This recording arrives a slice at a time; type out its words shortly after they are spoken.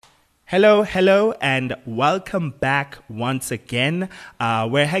Hello, hello, and welcome back once again.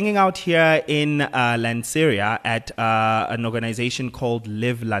 We're hanging out here in Lanseria at an organization called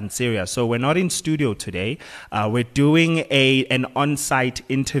Live Lanseria. So we're not in studio today. We're doing an on-site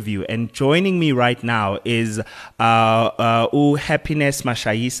interview, and joining me right now is Happiness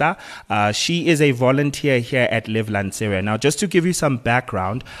Mashaisa. She is a volunteer here at Live Lanseria. Now, just to give you some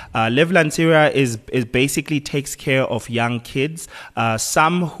background, Live Lanseria is basically takes care of young kids,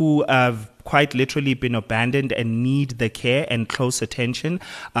 some who have quite literally been abandoned and need the care and close attention.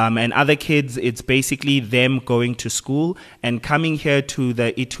 And other kids, it's basically them going to school and coming here to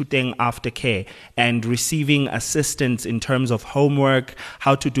the Ithuteng After Care and receiving assistance in terms of homework,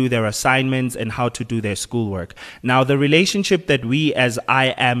 how to do their assignments, and how to do their schoolwork. Now, the relationship that we as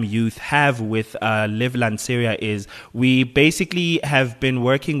I Am Youth have with Live Lanseria is we basically have been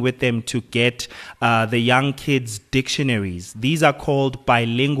working with them to get the young kids dictionaries. These are called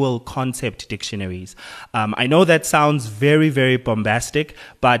bilingual concept dictionaries. I know that sounds very, very bombastic,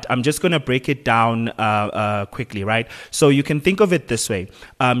 but I'm just going to break it down quickly, right? So you can think of it this way.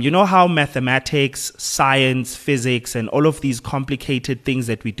 You know how mathematics, science, physics, and all of these complicated things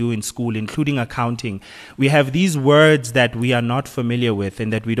that we do in school, including accounting, we have these words that we are not familiar with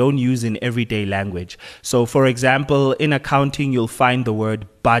and that we don't use in everyday language. So for example, in accounting, you'll find the word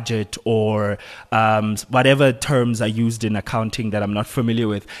budget or whatever terms are used in accounting that I'm not familiar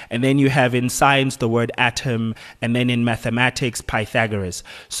with. And then you have in science the word atom, and then in mathematics, Pythagoras.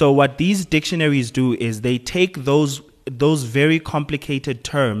 So what these dictionaries do is they take those very complicated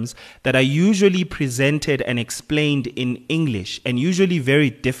terms that are usually presented and explained in English, and usually very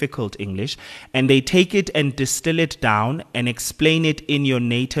difficult English, and they take it and distill it down and explain it in your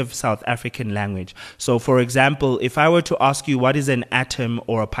native South African language. So for example, if I were to ask you what is an atom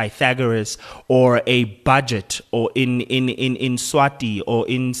or a Pythagoras or a budget, or in Swati or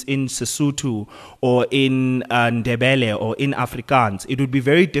in Sesotho or in Ndebele or in Afrikaans, it would be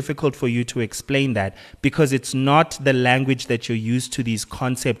very difficult for you to explain that because it's not the language that you're used to these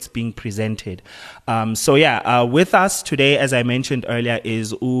concepts being presented. With us today, as I mentioned earlier,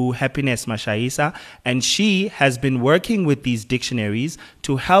 is Happiness Mashaisa, and she has been working with these dictionaries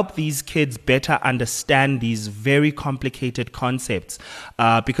to help these kids better understand these very complicated concepts.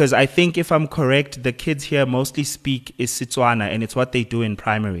 Because I think, if I'm correct, the kids here mostly speak Isitswana, and it's what they do in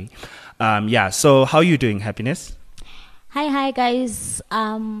primary. So how are you doing, Happiness? Hi guys.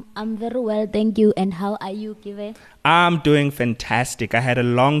 I'm very well, thank you. And how are you, Kive? I'm doing fantastic. I had a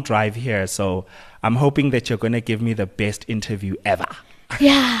long drive here, so I'm hoping that you're going to give me the best interview ever.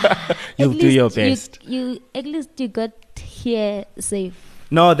 Yeah. You'll do your best. You at least you got here safe.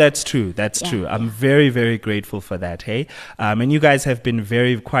 No, that's true. That's true. I'm very, very grateful for that. Hey, and you guys have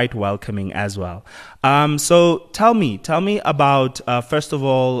been quite welcoming as well. So tell me about first of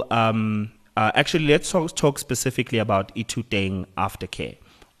all. Actually, let's talk specifically about Ithuteng After Care.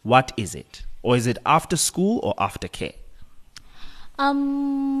 What is it? Or is it after school or after care?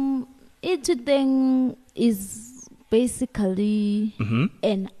 Ithuteng is basically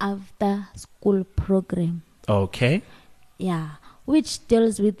an after school program. Okay. Yeah, which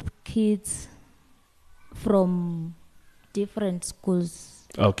deals with kids from different schools.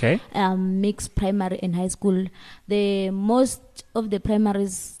 Okay. Mixed primary and high school. The most of the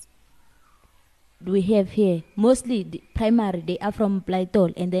primaries we have here, mostly the primary, they are from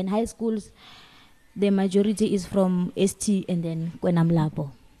Plaitol, and then high schools, the majority is from ST and then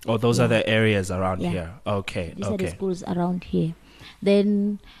Kwenamlapo. Oh, those are the areas around here. Okay. These are the schools around here.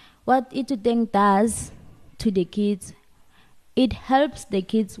 Then what Ithuteng does to the kids, it helps the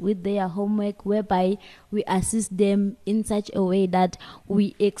kids with their homework, whereby we assist them in such a way that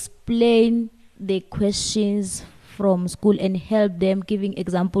we explain the questions from school and help them, giving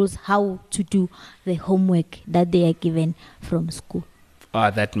examples how to do the homework that they are given from school.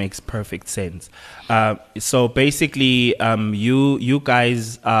 That makes perfect sense. So basically, you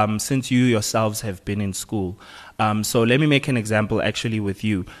guys, since you yourselves have been in school, so let me make an example actually with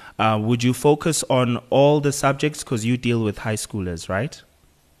you. Would you focus on all the subjects because you deal with high schoolers, right?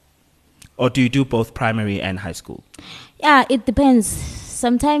 Or do you do both primary and high school? Yeah, it depends.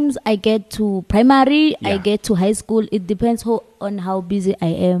 Sometimes I get to primary, I get to high school. It depends on how busy I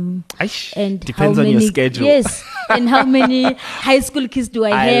am. And depends on your schedule. Yes, and how many high school kids do I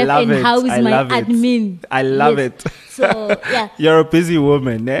have, and how is my admin. I love it. So, yeah. You're a busy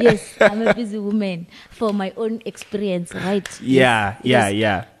woman, eh? Yes, I'm a busy woman for my own experience, right? Yeah.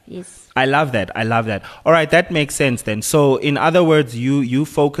 Yes. I love that. All right, that makes sense then. So in other words, you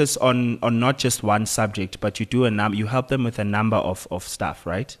focus on not just one subject, but you do you help them with a number of stuff,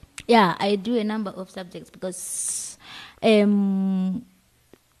 right? Yeah, I do a number of subjects because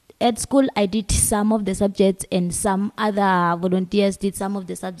at school, I did some of the subjects and some other volunteers did some of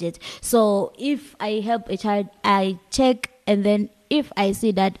the subjects. So if I help a child, I check, and then if I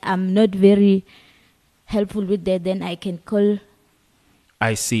see that I'm not very helpful with that, then I can call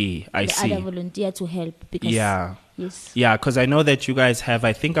I see. other volunteer to help. Because, Yeah. Yes. Yeah, because I know that you guys have,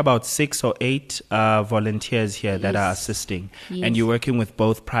 I think, about 6 or 8 volunteers here that are Yes. assisting. Yes. And you're working with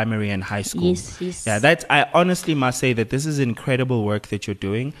both primary and high school. Yes. Yeah, I honestly must say that this is incredible work that you're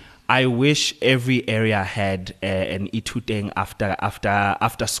doing. I wish every area had an Ithuteng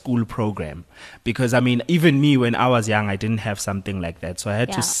after school program, because I mean, even me when I was young, I didn't have something like that. So I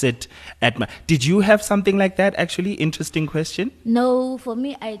had to sit at my. Did you have something like that? Actually, interesting question. No, for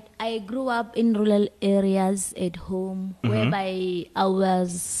me, I grew up in rural areas at home, whereby I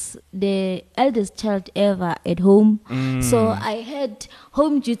was the eldest child ever at home. So I had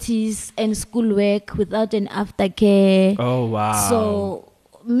home duties and schoolwork without an aftercare. Oh wow! So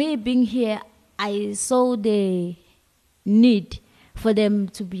me being here, I saw the need for them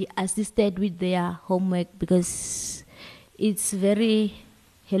to be assisted with their homework, because it's very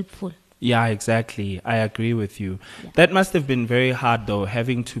helpful. Yeah, exactly. I agree with you. Yeah. That must have been very hard, though,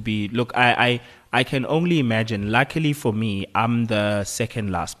 having to be. Look, I can only imagine. Luckily for me, I'm the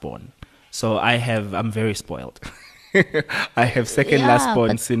second last born, so I'm very spoiled. I have second last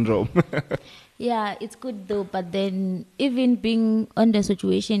born syndrome. Yeah, it's good though, but then even being on the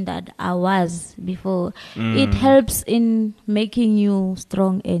situation that I was before, it helps in making you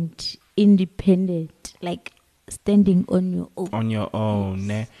strong and independent, like standing on your own. On your own.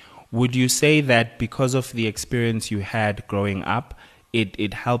 Yes. Would you say that because of the experience you had growing up,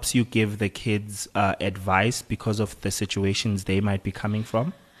 it helps you give the kids advice because of the situations they might be coming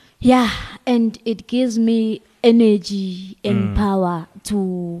from? Yeah, and it gives me energy and power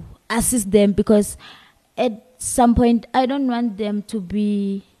to assist them, because at some point I don't want them to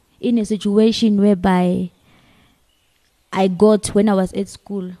be in a situation whereby I got when I was at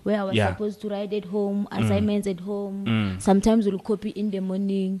school, where I was supposed to write at home, assignments at home, sometimes we'll copy in the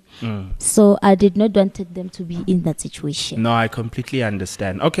morning. So I did not want them to be in that situation. No, I completely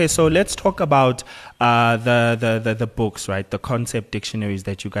understand. Okay, so let's talk about the books, right? The concept dictionaries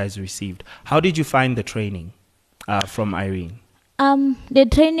that you guys received. How did you find the training from Irene? The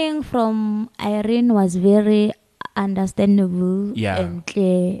training from Irene was very understandable and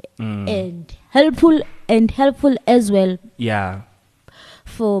clear and helpful as well. Yeah.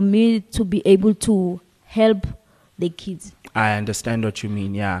 For me to be able to help the kids. I understand what you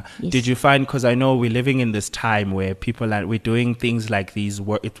mean, yeah. Yes. Did you find, because I know we're living in this time where we're doing things like these,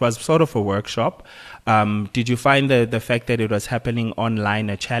 it was sort of a workshop. Did you find the fact that it was happening online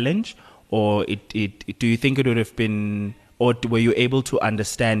a challenge? Or do you think it would have been, or were you able to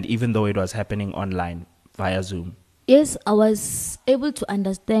understand even though it was happening online via Zoom? Yes, I was able to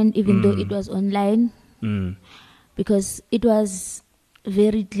understand even though it was online, because it was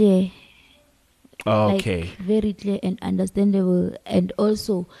very clear. Okay. Like, very clear and understandable. And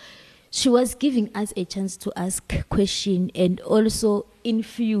also, she was giving us a chance to ask question, and also in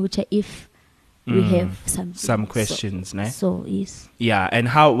future if we have some questions, ne? So yes. Yeah, and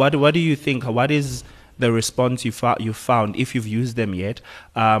what do you think? What is the response you found, if you've used them yet?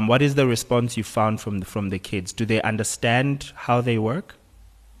 What is the response you found from the kids? Do they understand how they work?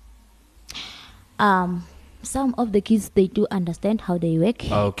 Some of the kids, they do understand how they work.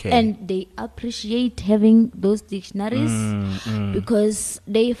 Okay. And they appreciate having those dictionaries, because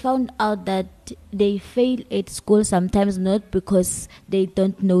they found out that they fail at school sometimes, not because they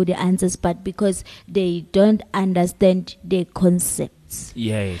don't know the answers, but because they don't understand the concepts.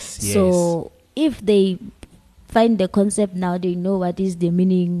 Yes. So if they find the concept now, they know what is the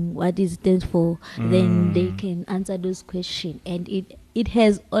meaning, what it stands for, then they can answer those questions. And it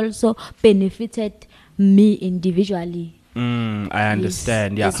has also benefited me individually. I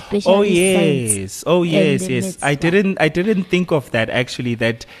understand. Yes, Yeah. science Oh yes. maths, I didn't think of that actually.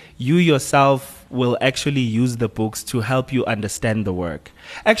 That you yourself will actually use the books to help you understand the work.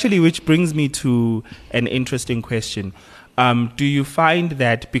 Actually, which brings me to an interesting question. Do you find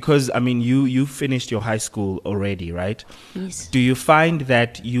that, because I mean you finished your high school already, right? Yes. Do you find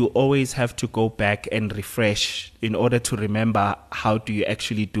that you always have to go back and refresh in order to remember how do you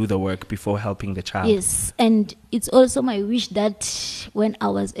actually do the work before helping the child? Yes, and it's also my wish that when I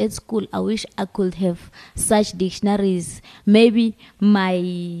was at school, I wish I could have such dictionaries. Maybe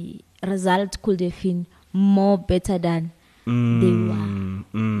my result could have been more better than they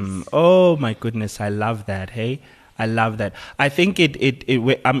were. Oh my goodness, I love that. Hey, I love that. I think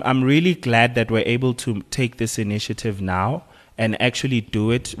I'm really glad that we're able to take this initiative now and actually do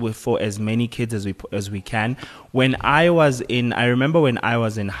it for as many kids as we can. I remember when I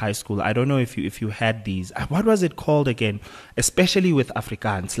was in high school, I don't know if you had these, what was it called again, especially with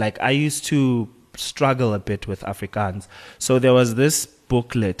Afrikaans. Like, I used to struggle a bit with Afrikaans. So there was this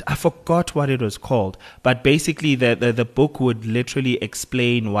booklet, I forgot what it was called, but basically the book would literally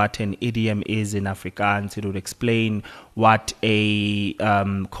explain what an idiom is in Afrikaans. It would explain what a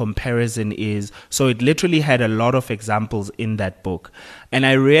comparison is. So it literally had a lot of examples in that book. And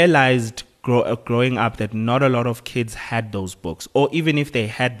I realized growing up that not a lot of kids had those books, or even if they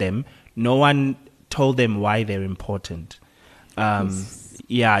had them, no one told them why they're important. Yes.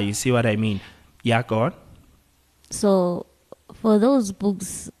 Yeah, you see what I mean? Yeah, go on. So for those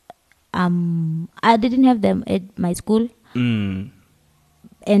books, I didn't have them at my school, and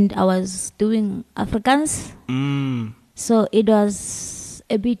I was doing Afrikaans, so it was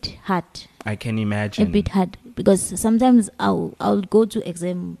a bit hard. I can imagine. A bit hard, because sometimes I'll go to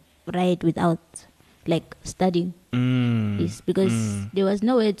exam right without like studying. Yes, because there was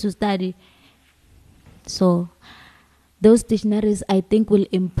no way to study. So those dictionaries, I think, will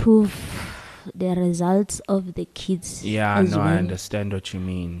improve the results of the kids. Yeah, no, well. I understand what you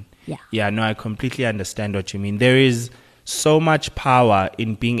mean. Yeah, no, I completely understand what you mean. There is so much power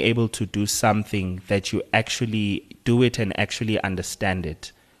in being able to do something that you actually do it and actually understand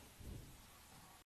it.